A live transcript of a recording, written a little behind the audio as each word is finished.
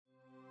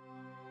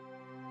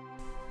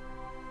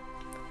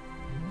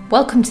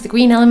Welcome to the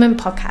Green Element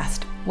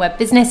podcast, where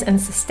business and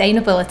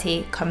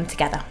sustainability come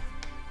together.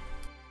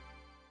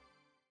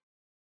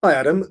 Hi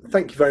Adam,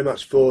 thank you very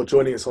much for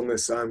joining us on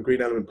this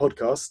Green Element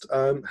podcast.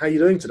 How are you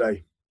doing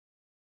today?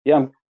 Yeah,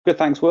 I'm good,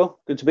 thanks Will.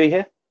 Good to be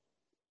here.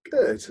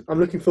 Good. I'm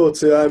looking forward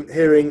to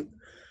hearing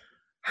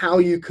how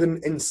you can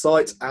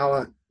incite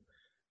our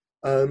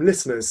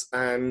listeners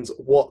and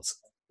what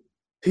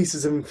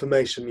pieces of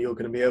information you're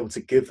going to be able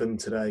to give them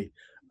today.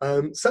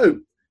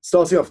 So,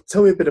 starting off,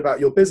 tell me a bit about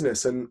your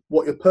business and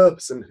what your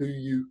purpose and who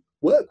you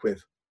work with.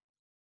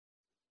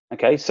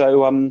 Okay,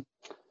 so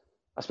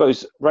I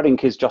suppose Red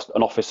Ink is just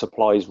an office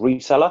supplies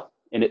reseller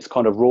in its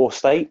kind of raw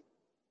state.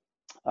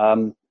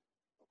 I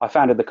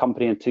founded the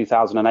company in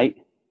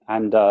 2008,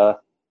 and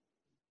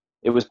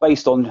it was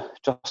based on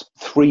just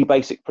three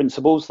basic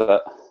principles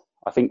that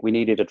I think we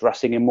needed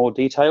addressing in more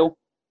detail.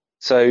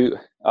 So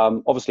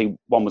obviously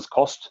one was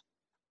cost.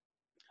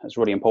 That's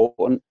really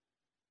important.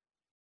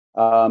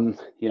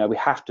 We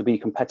have to be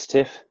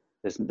competitive.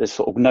 There's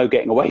sort of no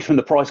getting away from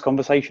the price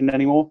conversation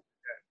anymore.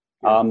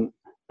 Yeah.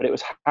 But it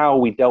was how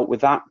we dealt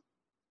with that.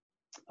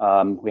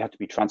 We had to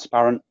be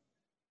transparent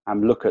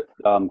and look at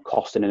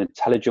cost in an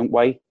intelligent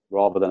way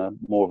rather than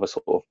more of a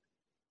sort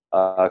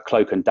of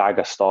cloak and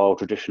dagger style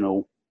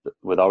traditional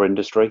with our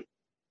industry.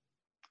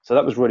 So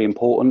that was really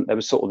important. There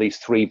was sort of these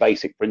three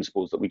basic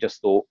principles that we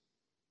just thought,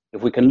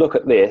 if we can look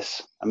at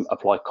this and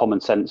apply common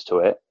sense to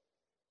it,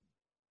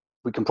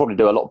 we can probably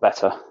do a lot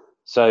better.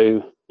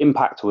 So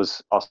impact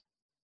was our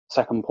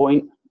second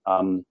point.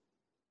 And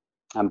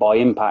by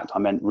impact, I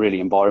meant really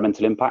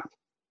environmental impact.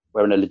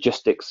 We're in a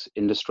logistics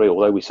industry,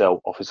 although we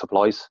sell office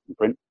supplies and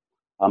print.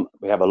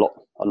 We have a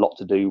lot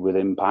to do with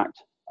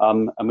impact.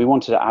 And we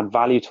wanted to add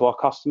value to our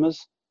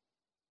customers.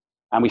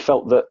 And we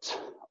felt that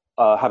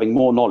having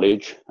more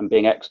knowledge and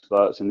being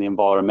experts in the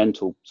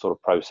environmental sort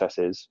of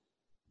processes,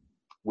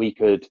 we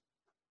could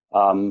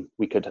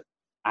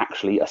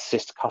actually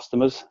assist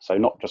customers. So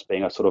not just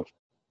being a sort of,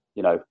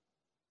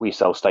 we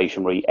sell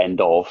stationery,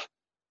 end of.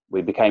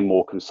 We became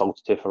more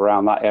consultative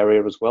around that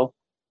area as well.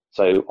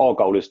 So our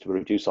goal is to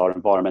reduce our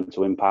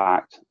environmental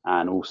impact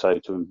and also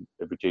to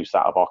reduce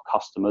that of our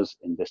customers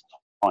in this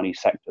tiny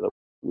sector that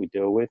we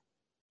deal with.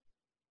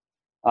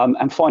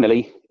 And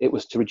finally, it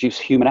was to reduce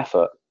human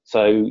effort.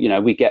 So,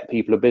 we get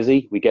people are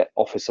busy. We get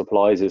office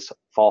supplies is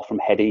far from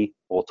heady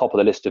or top of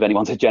the list of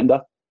anyone's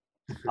agenda.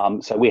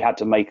 So we had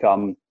to make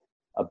a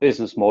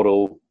business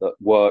model that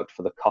worked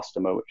for the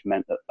customer, which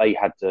meant that they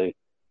had to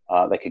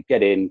they could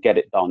get in, get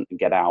it done, and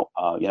get out.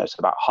 It's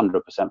about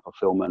 100%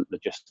 fulfillment,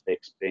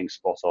 logistics being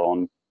spot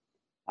on,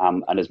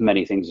 and as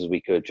many things as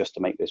we could just to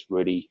make this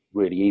really,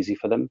 really easy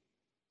for them.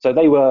 So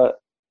they were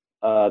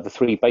the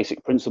three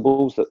basic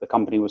principles that the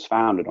company was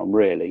founded on,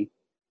 really.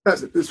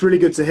 That's really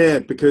good to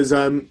hear because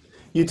in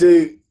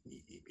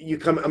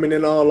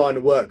our line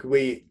of work,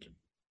 we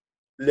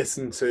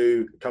listen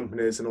to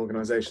companies and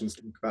organisations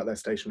talk about their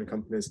stationery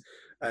companies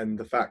and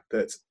the fact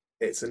that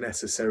it's a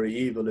necessary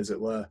evil, as it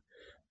were.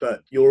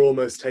 But you're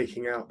almost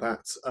taking out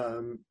that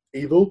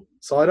evil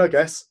side, I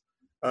guess,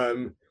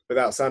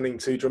 without sounding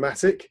too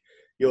dramatic.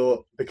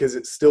 Because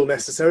it's still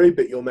necessary,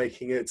 but you're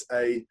making it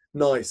a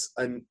nice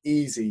and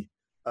easy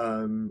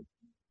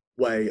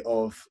way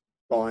of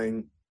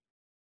buying,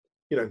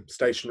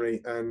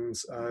 stationery and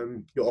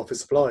your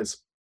office supplies.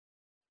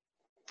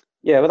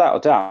 Yeah, without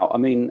a doubt. I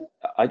mean,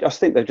 I just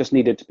think there just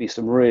needed to be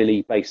some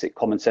really basic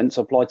common sense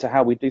applied to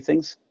how we do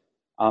things.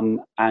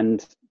 And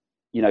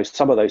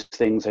some of those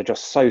things are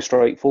just so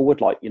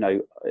straightforward. Like,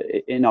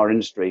 in our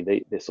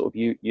industry, the sort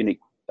of unique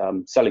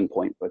selling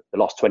point for the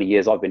last 20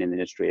 years I've been in the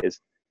industry is,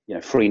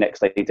 free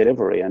next day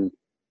delivery. And,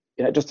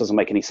 it just doesn't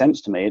make any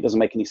sense to me. It doesn't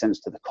make any sense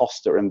to the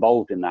costs that are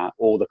involved in that,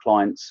 or the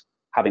clients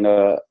having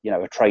a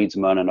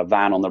tradesman and a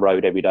van on the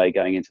road every day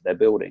going into their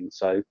building.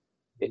 So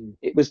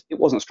it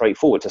wasn't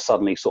straightforward to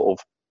suddenly sort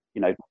of,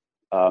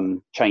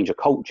 change a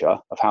culture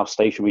of how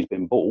stationery's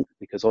been bought,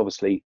 because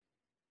obviously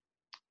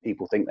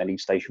people think they need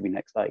stationery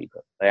next day,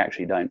 but they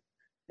actually don't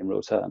in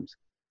real terms.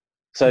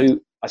 So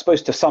I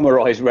suppose to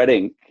summarize Red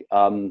Ink,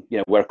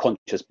 we're a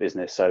conscious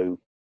business. So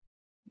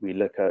we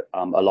look at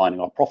aligning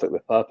our profit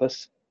with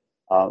purpose,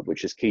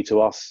 which is key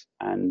to us.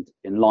 And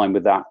in line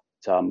with that,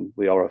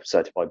 we are a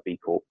certified B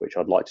Corp, which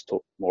I'd like to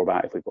talk more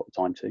about if we've got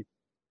the time to.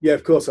 Yeah,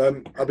 of course.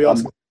 I'll be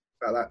asking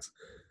about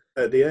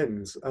that at the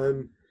end.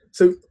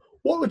 So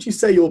what would you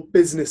say your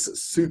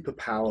business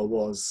superpower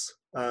was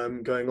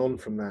going on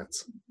from that?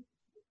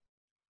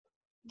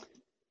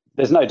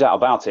 There's no doubt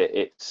about it.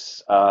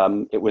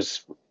 It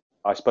was,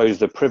 I suppose,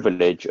 the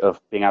privilege of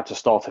being able to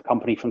start a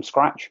company from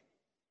scratch.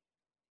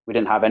 We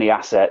didn't have any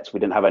assets. We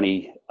didn't have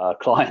any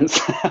clients.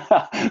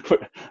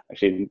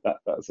 Actually,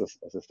 that's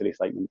a silly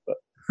statement. But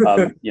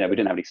we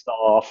didn't have any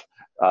staff.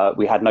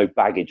 We had no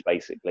baggage,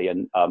 basically.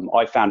 And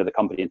I founded the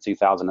company in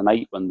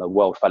 2008 when the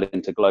world fell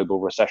into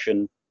global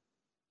recession.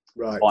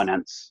 Right. The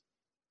finance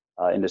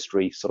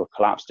industry sort of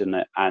collapsed in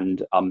it,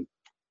 and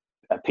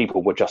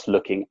people were just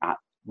looking at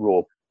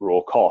raw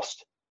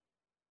cost.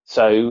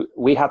 So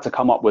we had to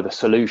come up with a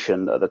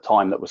solution at the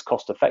time that was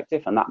cost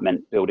effective, and that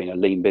meant building a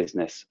lean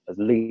business, as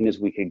lean as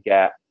we could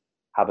get,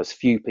 have as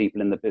few people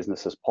in the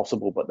business as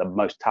possible, but the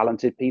most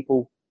talented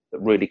people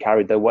that really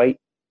carried their weight.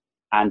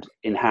 And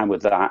in hand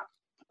with that,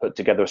 put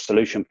together a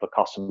solution for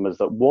customers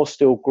that was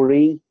still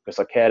green, because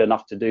I cared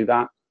enough to do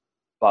that,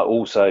 but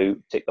also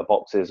tick the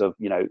boxes of,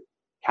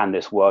 can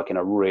this work in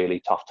a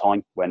really tough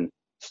time when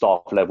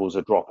staff levels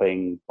are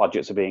dropping,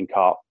 budgets are being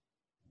cut,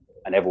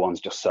 and everyone's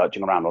just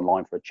searching around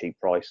online for a cheap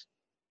price.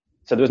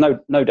 So there's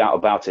no doubt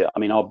about it. I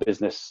mean, our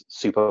business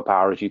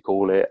superpower, as you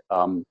call it,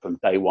 from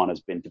day one has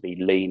been to be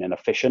lean and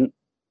efficient,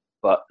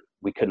 but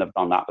we couldn't have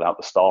done that without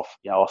the staff.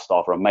 Our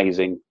staff are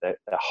amazing. They're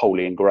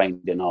wholly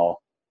ingrained in our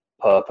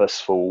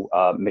purposeful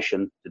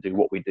mission to do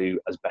what we do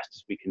as best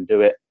as we can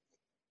do it.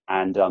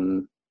 And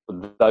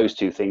those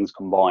two things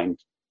combined,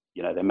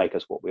 they make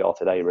us what we are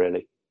today,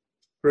 really.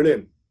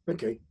 Brilliant.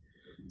 Okay.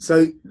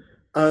 So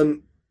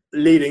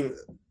leading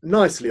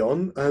nicely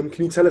on,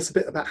 can you tell us a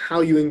bit about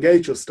how you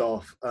engage your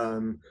staff,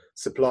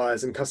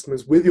 suppliers and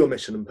customers with your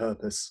mission and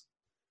purpose?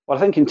 Well,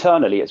 I think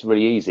internally it's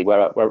really easy.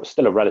 We're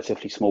still a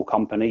relatively small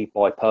company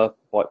by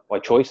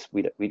choice.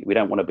 We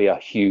don't want to be a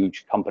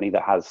huge company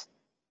that has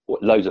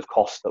loads of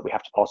costs that we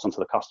have to pass on to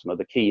the customer.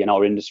 The key in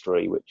our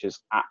industry, which is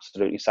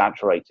absolutely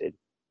saturated,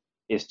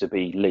 is to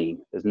be lean.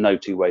 There's no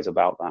two ways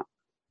about that.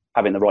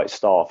 Having the right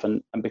staff,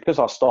 and because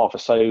our staff are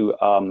so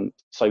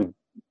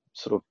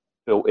sort of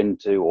built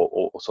into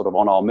or sort of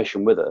on our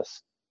mission with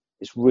us,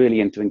 it's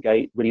really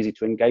easy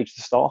to engage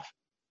the staff.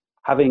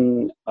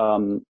 Having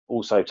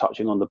also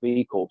touching on the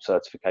B Corp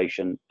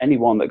certification,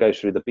 anyone that goes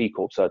through the B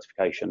Corp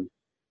certification,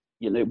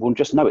 will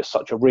just know it's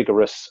such a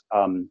rigorous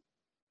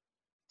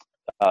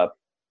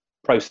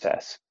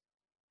process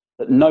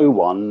that no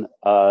one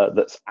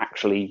that's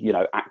actually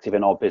active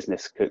in our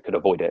business could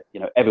avoid it.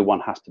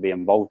 Everyone has to be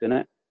involved in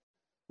it.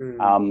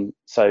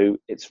 So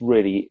it's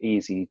really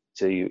easy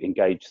to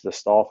engage the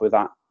staff with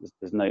that.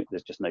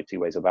 There's just no two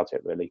ways about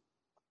it, really.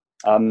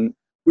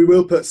 We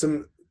will put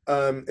some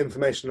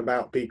information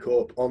about B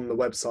Corp on the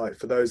website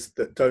for those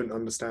that don't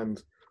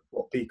understand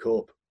what B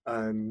Corp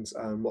and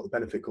what the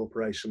Benefit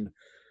Corporation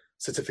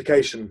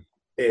certification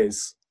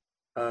is.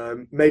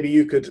 Maybe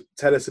you could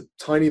tell us a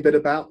tiny bit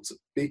about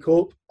B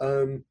Corp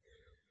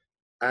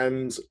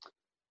and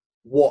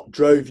what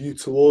drove you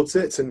towards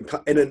it, and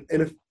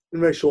in a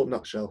very short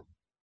nutshell.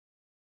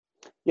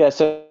 Yeah,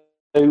 so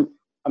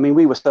I mean,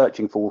 we were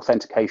searching for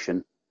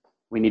authentication.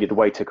 We needed a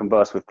way to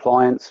converse with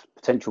clients,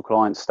 potential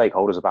clients,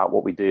 stakeholders about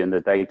what we do in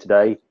the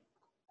day-to-day.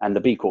 And the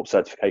B Corp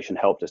certification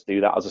helped us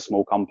do that as a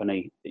small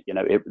company.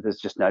 There's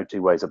just no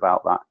two ways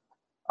about that.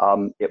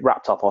 It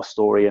wrapped up our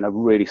story in a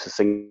really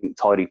succinct,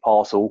 tidy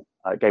parcel.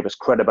 It gave us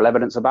credible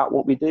evidence about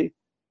what we do,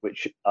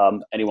 which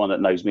anyone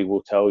that knows me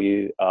will tell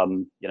you,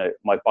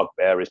 my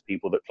bugbear is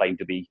people that claim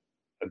to be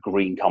a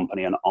green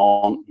company and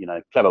aren't.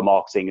 Clever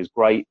marketing is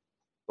great,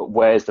 but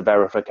where's the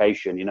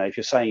verification? If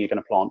you're saying you're going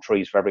to plant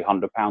trees for every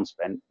 £100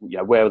 spent,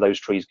 where are those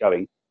trees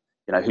going?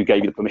 Who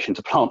gave you the permission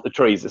to plant the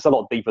trees? It's a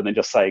lot deeper than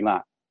just saying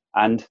that.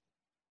 And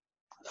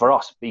for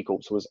us, B Corps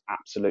was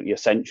absolutely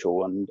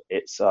essential, and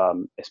it's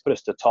put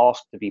us to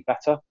task to be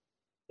better.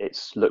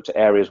 It's looked at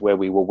areas where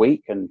we were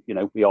weak, and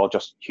we are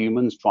just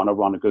humans trying to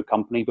run a good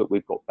company, but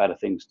we've got better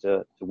things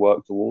to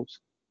work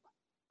towards.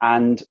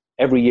 And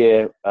every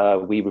year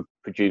we would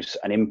produce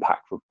an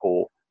impact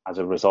report as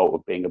a result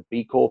of being a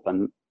B Corp.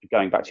 And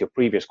going back to your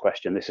previous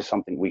question, this is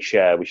something we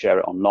share. We share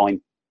it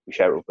online, we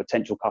share it with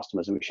potential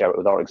customers, and we share it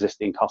with our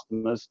existing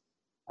customers,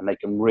 and they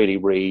can really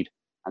read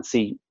and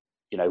see,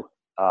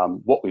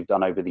 what we've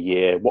done over the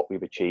year, what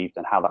we've achieved,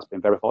 and how that's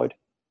been verified.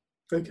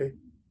 Okay,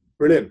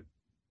 brilliant.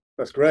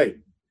 That's great.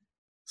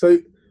 So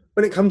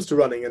when it comes to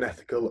running an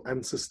ethical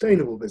and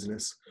sustainable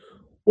business,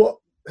 what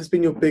has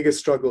been your biggest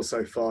struggle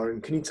so far?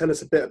 And can you tell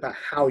us a bit about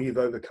how you've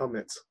overcome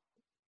it?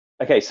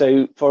 Okay,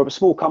 so for a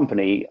small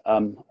company,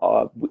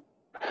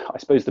 I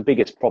suppose the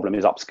biggest problem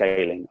is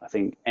upscaling. I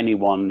think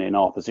anyone in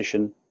our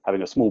position,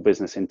 having a small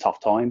business in tough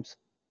times,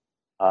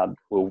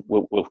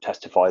 will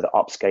testify that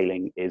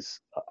upscaling is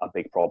a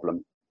big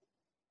problem.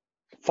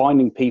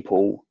 Finding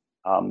people,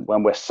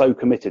 when we're so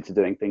committed to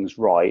doing things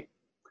right,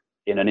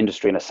 in an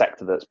industry, in a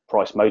sector that's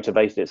price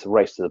motivated, it's a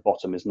race to the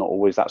bottom, is not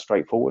always that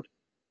straightforward.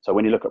 So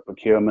when you look at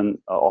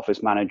procurement,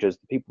 office managers,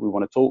 the people we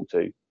want to talk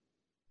to,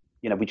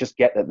 we just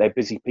get that they're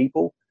busy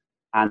people,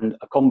 and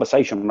a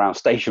conversation around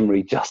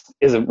stationery just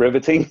isn't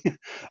riveting.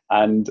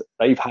 And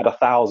they've had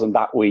 1,000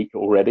 that week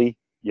already,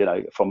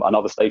 from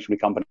another stationery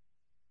company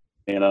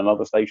and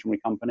another stationery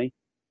company.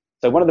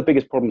 So one of the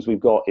biggest problems we've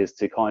got is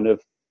to kind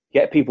of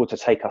get people to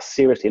take us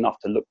seriously enough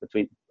to look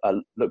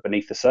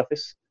beneath the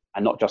surface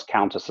and not just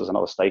count us as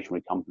another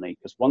stationery company.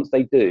 Because once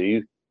they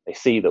do, they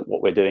see that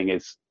what we're doing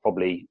is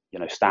probably,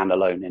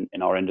 standalone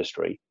in our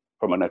industry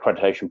from an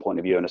accreditation point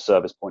of view and a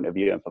service point of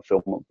view and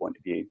fulfillment point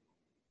of view.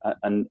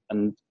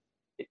 And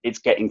it's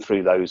getting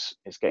through those,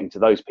 it's getting to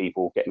those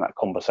people, getting that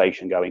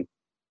conversation going,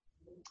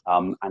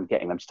 and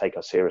getting them to take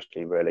us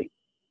seriously, really.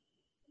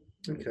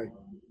 Okay.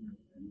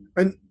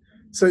 And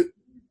so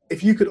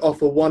if you could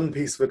offer one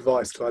piece of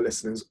advice to our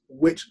listeners,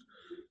 which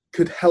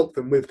could help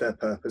them with their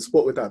purpose,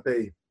 what would that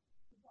be?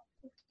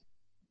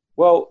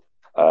 Well,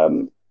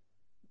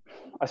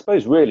 I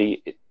suppose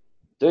really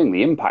doing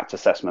the impact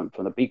assessment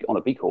from on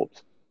a B Corp,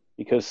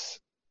 because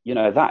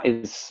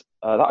that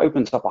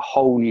opens up a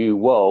whole new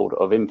world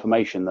of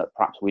information that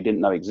perhaps we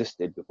didn't know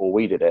existed before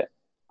we did it.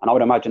 And I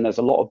would imagine there's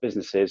a lot of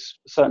businesses,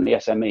 certainly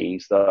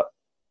SMEs, that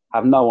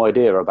have no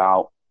idea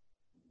about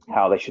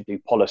how they should do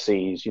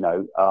policies,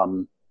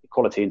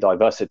 equality and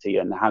diversity,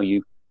 and how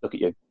you look at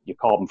your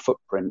carbon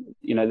footprint.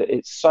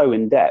 It's so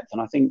in depth.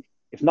 And I think,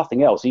 if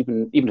nothing else,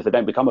 even if they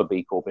don't become a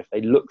B Corp, if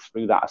they look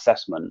through that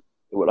assessment,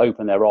 it will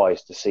open their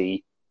eyes to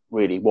see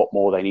really what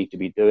more they need to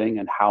be doing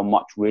and how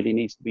much really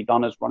needs to be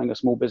done as running a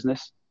small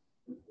business.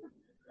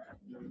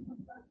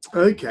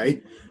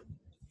 Okay.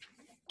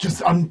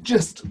 I'm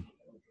just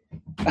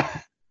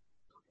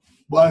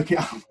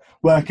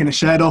working a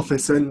shared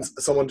office, and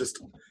someone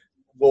just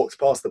walked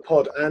past the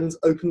pod and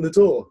opened the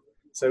door.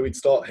 So we'd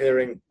start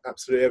hearing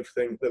absolutely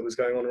everything that was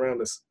going on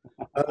around us.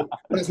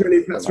 That's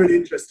really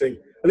interesting.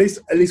 At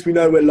least we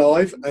know we're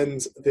live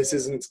and this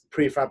isn't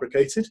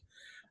prefabricated.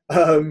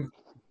 So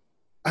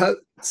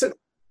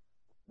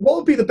what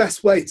would be the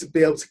best way to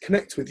be able to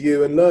connect with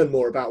you and learn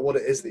more about what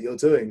it is that you're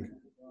doing?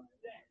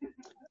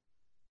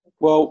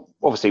 Well,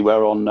 obviously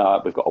we're on,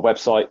 we've got a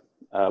website,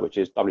 which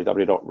is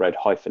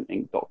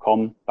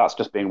www.red-inc.com. That's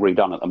just being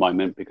redone at the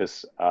moment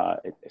because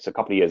it's a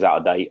couple of years out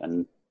of date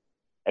and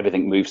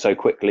everything moves so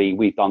quickly.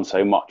 We've done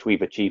so much,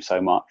 we've achieved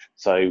so much.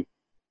 So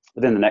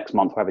within the next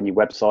month, we'll have a new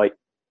website.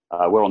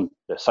 We're on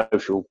the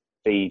social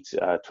feeds,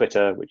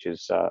 Twitter, which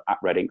is at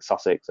Red Inc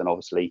Sussex, and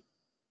obviously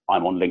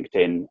I'm on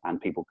LinkedIn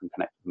and people can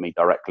connect with me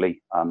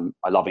directly.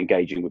 I love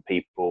engaging with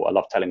people. I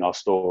love telling our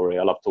story.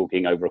 I love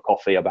talking over a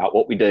coffee about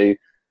what we do.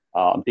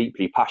 I'm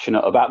deeply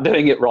passionate about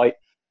doing it right.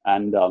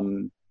 And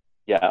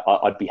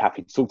I'd be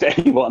happy to talk to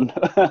anyone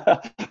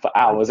for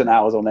hours and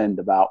hours on end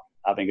about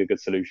having a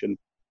good solution.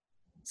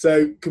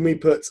 So can we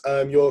put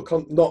I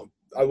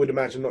would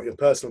imagine not your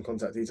personal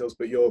contact details,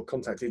 but your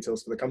contact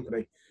details for the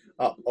company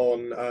up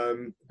on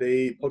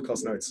the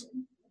podcast notes?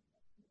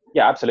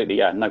 Yeah, absolutely.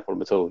 Yeah, no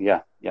problem at all.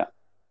 Yeah.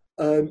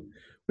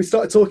 We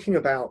started talking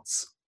about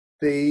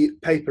the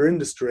paper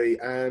industry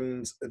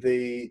and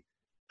the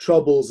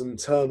troubles and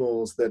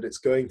turmoils that it's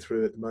going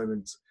through at the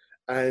moment,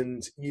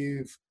 and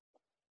you've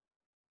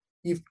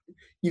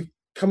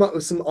come up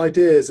with some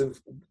ideas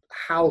of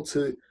how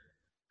to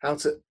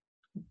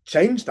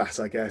change that,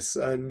 I guess,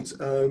 and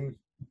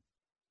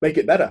make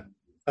it better.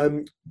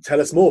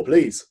 Tell us more,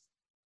 please.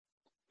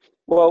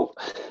 Well,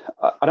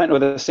 I don't know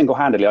whether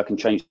single-handedly I can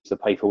change the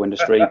paper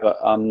industry, but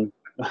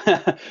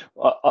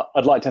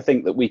I'd like to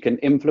think that we can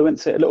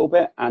influence it a little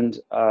bit, and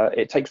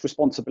it takes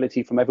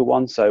responsibility from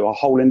everyone. So our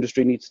whole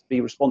industry needs to be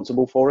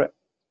responsible for it.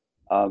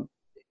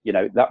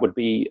 That would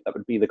be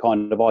the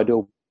kind of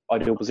ideal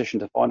position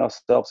to find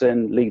ourselves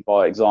in. Lead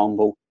by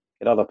example,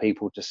 get other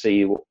people to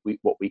see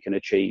what we can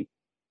achieve.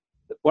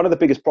 One of the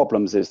biggest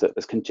problems is that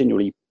there's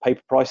continually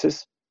paper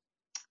prices.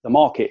 The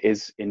market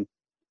is in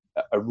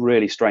a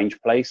really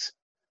strange place.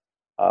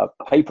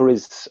 Paper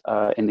is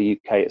in the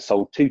UK, it's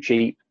sold too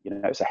cheap.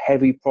 It's a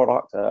heavy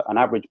product. An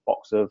average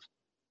box of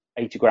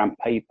 80-gram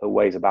paper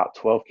weighs about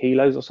 12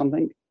 kilos or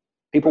something.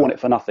 People want it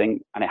for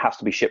nothing, and it has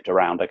to be shipped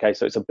around. Okay,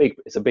 so it's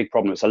a big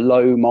problem. It's a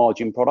low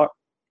margin product.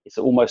 It's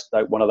almost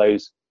like one of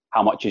those,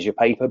 how much is your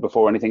paper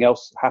before anything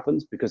else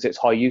happens, because it's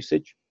high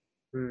usage.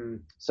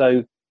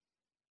 So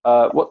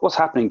what's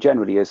happening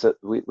generally is that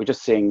we're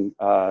just seeing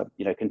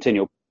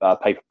continual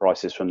paper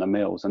prices from the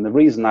mills, and the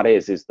reason that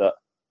is that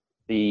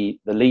the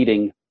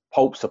leading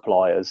pulp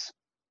suppliers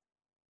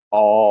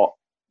are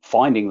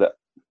finding that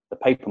the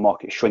paper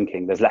market is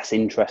shrinking. There's less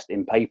interest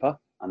in paper,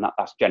 and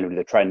that's generally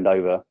the trend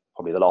over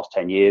probably the last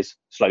 10 years,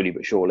 slowly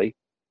but surely.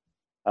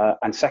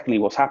 And secondly,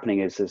 what's happening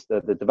is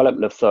the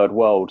development of third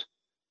world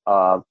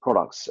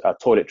products,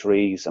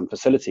 toiletries and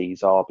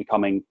facilities are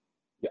becoming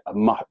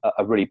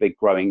a really big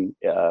growing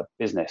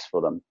business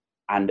for them.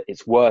 And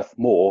it's worth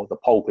more, the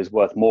pulp is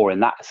worth more in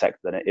that sector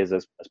than it is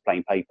as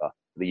plain paper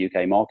for the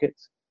UK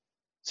markets.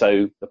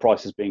 So the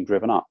price is being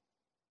driven up.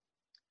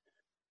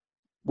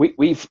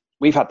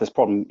 We've had this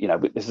problem,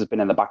 this has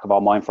been in the back of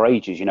our mind for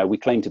ages. We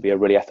claim to be a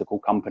really ethical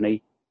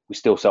company. We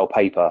still sell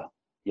paper.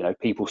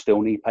 People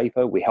still need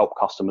paper. We help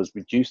customers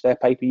reduce their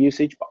paper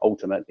usage, but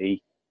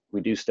ultimately we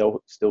do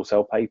still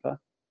sell paper.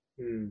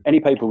 Any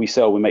paper we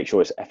sell, we make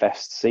sure it's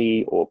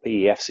FSC or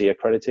PEFC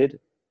accredited.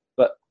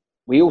 But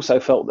we also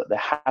felt that there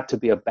had to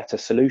be a better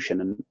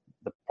solution. And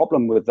the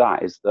problem with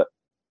that is that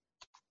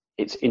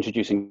it's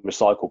introducing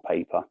recycled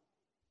paper.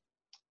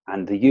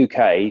 And the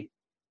UK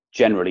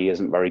generally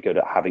isn't very good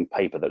at having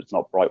paper that's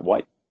not bright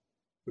white.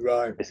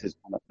 Right. This is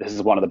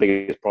one of the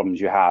biggest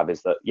problems you have,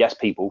 is that yes,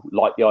 people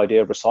like the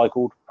idea of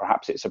recycled.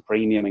 Perhaps it's a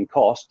premium in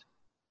cost,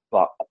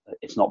 but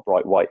it's not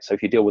bright white. So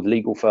if you deal with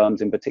legal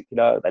firms in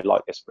particular, they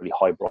like this really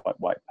high bright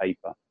white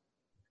paper.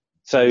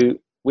 So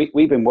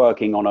we've been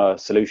working on a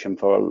solution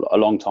for a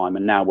long time,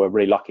 and now we're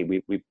really lucky.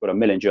 We've got a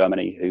mill in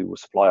Germany who will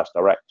supply us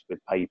direct with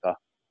paper.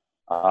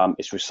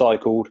 It's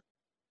recycled.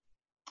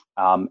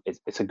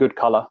 It's a good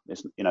color.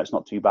 It's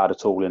not too bad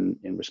at all in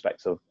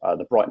respect of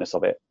the brightness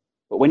of it.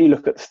 But when you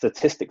look at the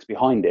statistics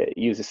behind it, it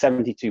uses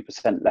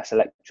 72% less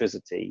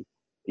electricity,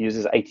 it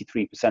uses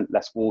 83%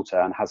 less water,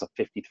 and has a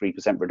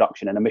 53%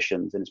 reduction in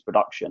emissions in its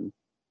production.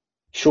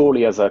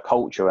 Surely, as a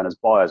culture and as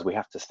buyers, we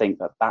have to think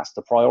that that's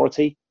the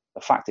priority.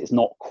 The fact it's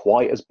not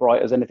quite as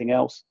bright as anything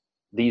else,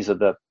 these are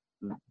the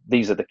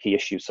key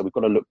issues. So we've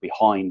got to look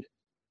behind,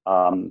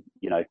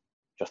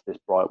 just this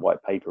bright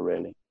white paper,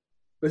 really.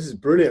 This is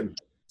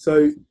brilliant.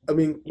 So, I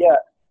mean, yeah,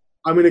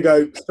 I'm going to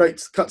go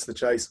cut to the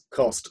chase.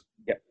 Cost.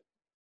 Yeah.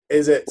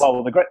 Is it?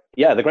 Well, the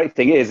great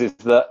thing is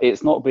that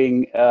it's not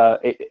being.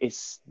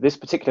 It's this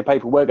particular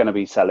paper we're going to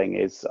be selling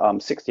is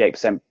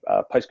 68%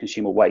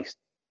 post-consumer waste,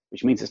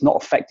 which means it's not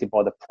affected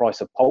by the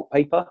price of pulp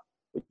paper,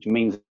 which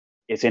means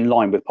it's in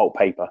line with pulp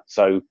paper.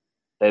 So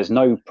there's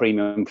no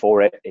premium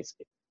for it. It's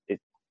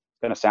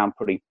going to sound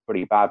pretty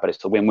bad, but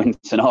it's a win-win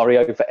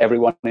scenario for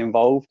everyone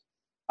involved.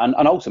 And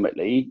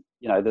ultimately,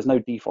 there's no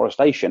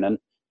deforestation. And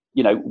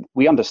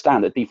we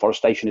understand that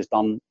deforestation is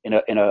done in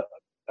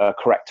a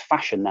correct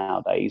fashion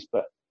nowadays.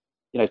 But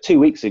 2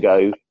 weeks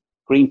ago,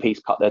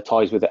 Greenpeace cut their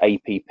ties with the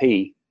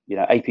APP.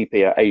 APP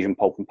are Asian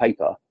Pulp and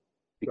Paper,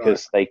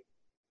 because they've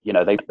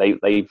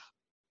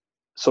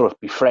sort of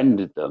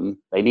befriended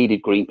them. They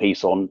needed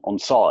Greenpeace on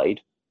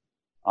side,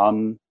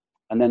 and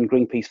then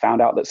Greenpeace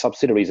found out that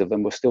subsidiaries of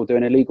them were still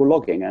doing illegal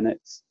logging, and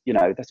it's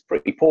that's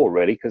pretty poor,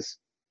 really, because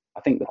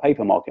I think the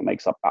paper market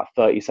makes up about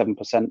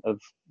 37% of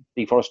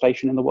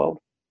deforestation in the world.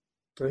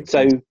 Okay.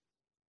 So,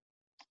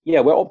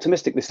 we're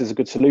optimistic this is a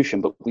good solution,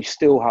 but we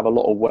still have a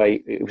long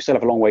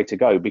way to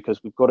go,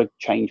 because we've got to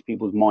change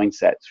people's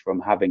mindsets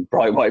from having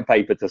bright white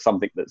paper to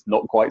something that's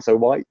not quite so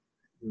white.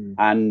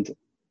 And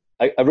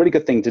a really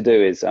good thing to do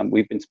is,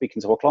 we've been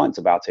speaking to our clients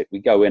about it. We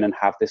go in and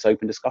have this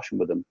open discussion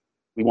with them.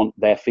 We want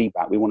their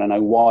feedback. We want to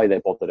know why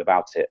they're bothered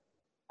about it.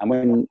 And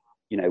when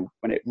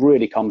it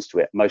really comes to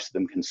it, most of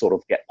them can sort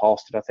of get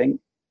past it, I think.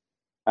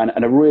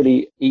 And a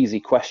really easy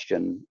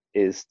question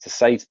is to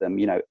say to them,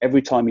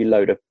 every time you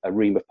load a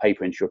ream of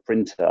paper into your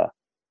printer,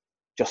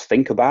 just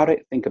think about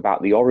it. Think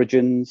about the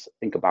origins,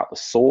 think about the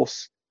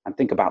source, and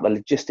think about the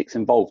logistics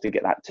involved to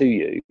get that to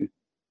you.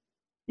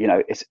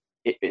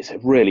 It's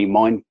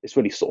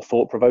really sort of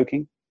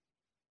thought-provoking.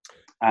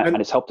 And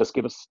it's helped us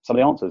give us some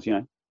of the answers,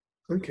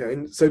 Okay,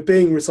 and so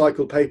being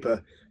recycled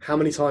paper, how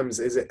many times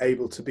is it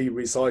able to be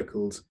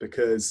recycled?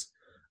 Because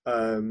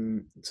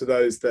to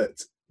those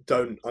that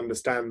don't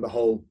understand the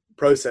whole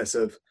process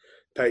of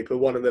paper,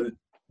 one of the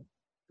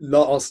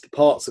last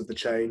parts of the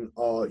chain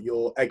are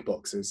your egg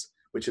boxes,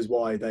 which is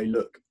why they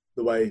look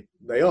the way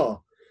they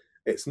are.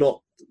 It's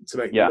not to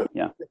make them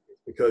look,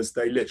 because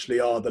they literally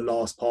are the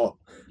last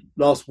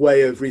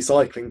way of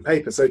recycling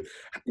paper. So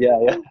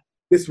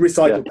this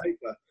recycled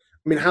paper,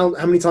 I mean, how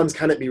many times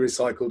can it be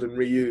recycled and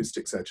reused,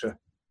 etc.?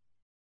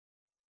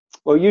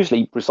 Well,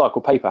 usually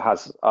recycled paper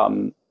has,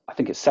 I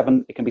think it's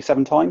 7. It can be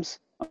 7 times.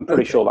 I'm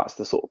pretty sure that's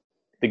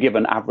the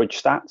given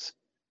average stats,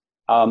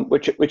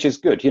 which is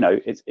good.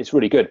 It's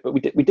really good. But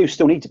we do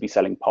still need to be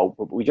selling pulp,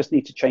 but we just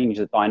need to change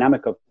the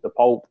dynamic of the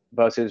pulp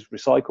versus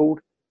recycled.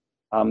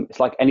 It's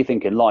like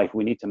anything in life.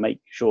 We need to make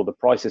sure the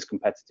price is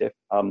competitive.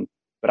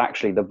 But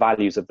actually the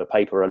values of the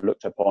paper are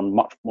looked upon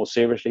much more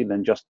seriously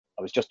than just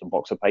a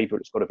box of paper.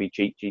 It's got to be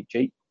cheap.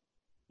 It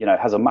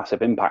has a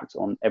massive impact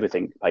on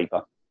everything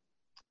paper.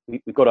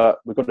 We've got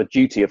a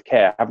duty of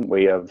care, haven't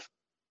we, of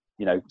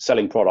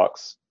selling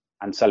products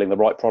and selling the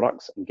right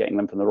products and getting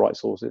them from the right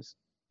sources.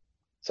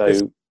 So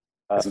this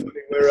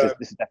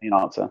is definitely an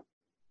answer.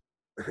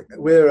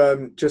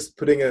 We're just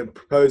putting a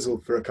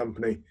proposal for a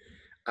company,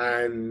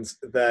 and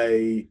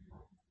they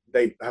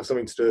have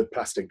something to do with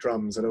plastic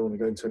drums. I don't want to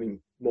go into any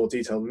more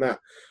detail than that.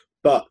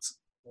 But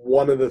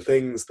one of the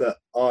things that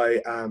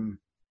I am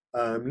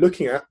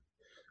looking at,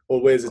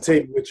 or we as a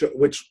team, which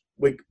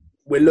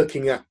we're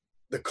looking at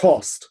the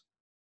cost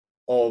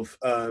of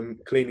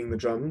cleaning the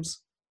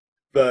drums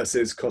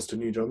versus cost of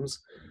new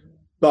drums.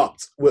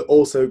 But we're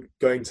also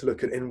going to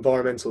look at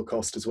environmental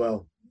cost as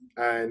well,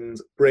 and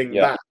bring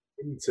that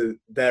into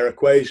their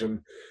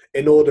equation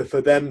in order for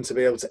them to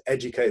be able to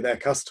educate their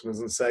customers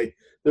and say,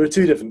 there are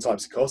 2 different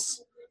types of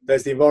costs.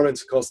 There's the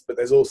environmental cost, but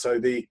there's also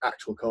the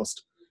actual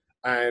cost.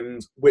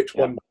 And which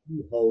one do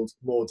you hold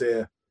more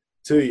dear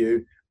to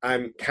you?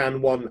 And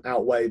can one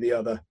outweigh the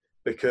other?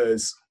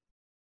 Because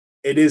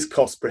it is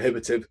cost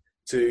prohibitive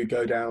to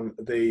go down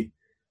the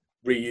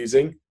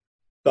reusing,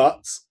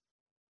 but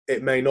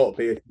it may not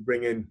be if you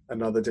bring in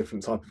another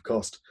different type of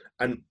cost.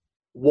 And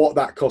what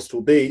that cost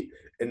will be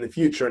in the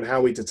future and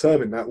how we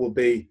determine that will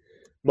be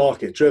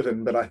market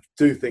driven. But I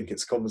do think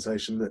it's a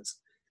conversation that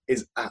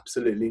is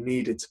absolutely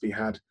needed to be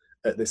had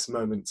at this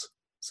moment.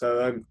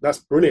 So that's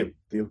brilliant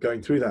that you're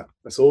going through that.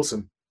 That's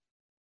awesome.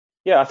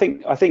 Yeah, I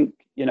think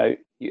you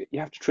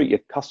have to treat your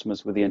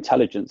customers with the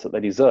intelligence that they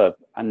deserve.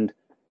 And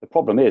the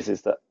problem is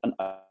that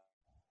I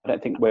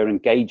don't think we're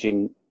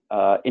engaging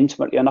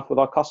intimately enough with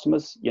our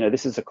customers.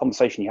 This is a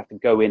conversation you have to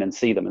go in and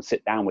see them and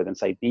sit down with and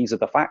say, these are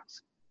the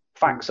facts.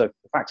 facts are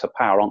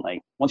power, aren't they?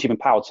 Once you've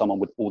empowered someone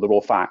with all the raw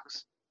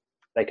facts,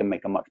 they can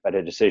make a much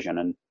better decision.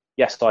 And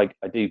yes, I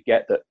do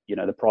get that,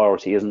 the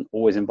priority isn't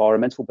always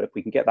environmental, but if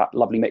we can get that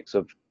lovely mix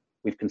of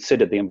we've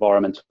considered the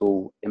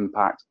environmental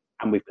impact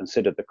and we've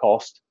considered the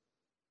cost,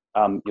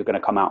 you're going to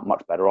come out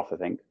much better off, I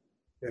think.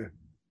 Yeah.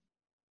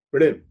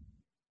 Brilliant.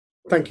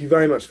 Thank you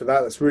very much for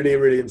that. That's really,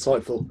 really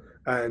insightful.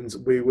 And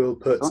we will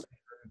put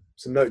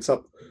some notes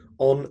up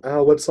on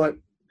our website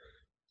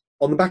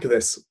on the back of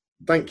this.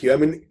 Thank you. I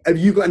mean, have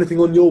you got anything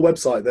on your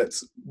website that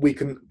we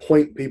can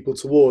point people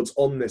towards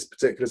on this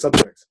particular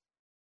subject?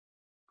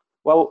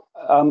 Well,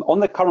 on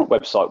the current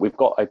website, we've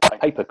got a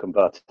paper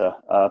converter,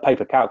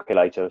 paper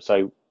calculator.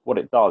 So what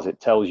it does, it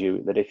tells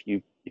you that if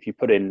you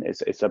put in,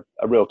 it's a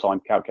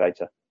real-time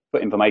calculator,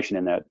 put information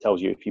in there, it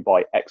tells you if you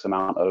buy X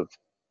amount of,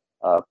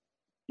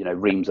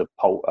 reams of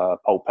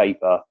pulp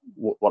paper,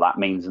 what that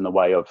means in the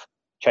way of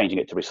changing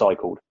it to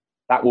recycled.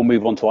 That will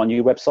move on to our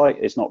new website.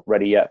 It's not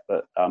ready yet,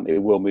 but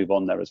it will move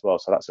on there as well.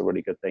 So that's a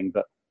really good thing.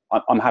 But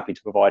I'm happy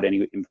to provide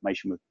any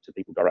information to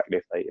people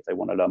directly if they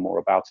want to learn more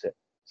about it.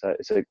 So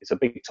it's a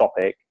big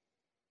topic.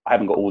 I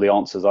haven't got all the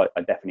answers. I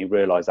definitely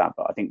realise that,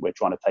 but I think we're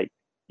trying to take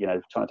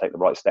the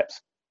right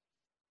steps.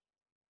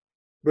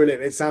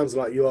 Brilliant. It sounds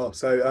like you are.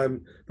 So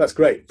that's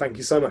great. Thank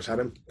you so much,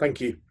 Adam.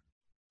 Thank you.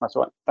 That's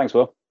all right. Thanks,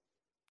 Will.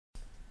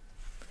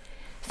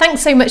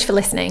 Thanks so much for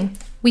listening.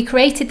 We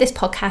created this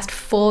podcast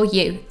for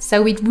you,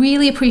 so we'd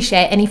really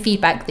appreciate any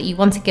feedback that you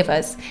want to give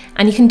us,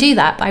 and you can do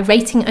that by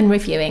rating and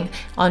reviewing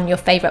on your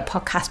favourite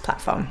podcast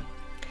platform.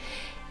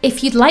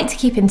 If you'd like to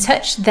keep in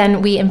touch,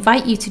 then we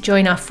invite you to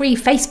join our free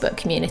Facebook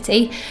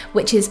community,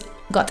 which has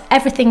got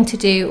everything to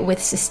do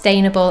with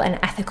sustainable and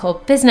ethical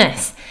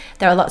business.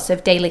 There are lots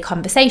of daily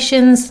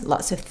conversations,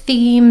 lots of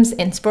themes,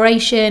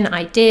 inspiration,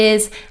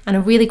 ideas, and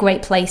a really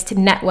great place to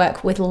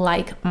network with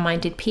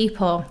like-minded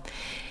people.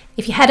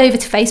 If you head over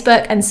to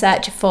Facebook and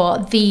search for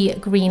The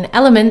Green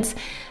Element,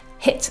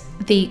 hit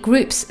the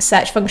groups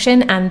search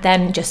function and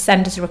then just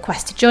send us a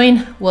request to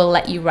join, we'll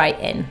let you right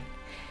in.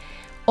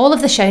 All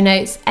of the show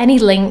notes, any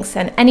links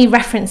and any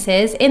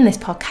references in this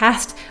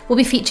podcast will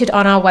be featured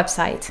on our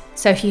website.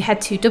 So if you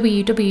head to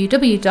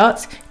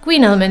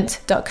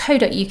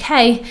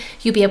www.greenelement.co.uk,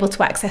 you'll be able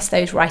to access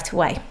those right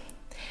away.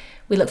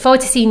 We look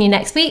forward to seeing you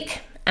next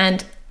week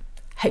and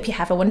hope you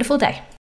have a wonderful day.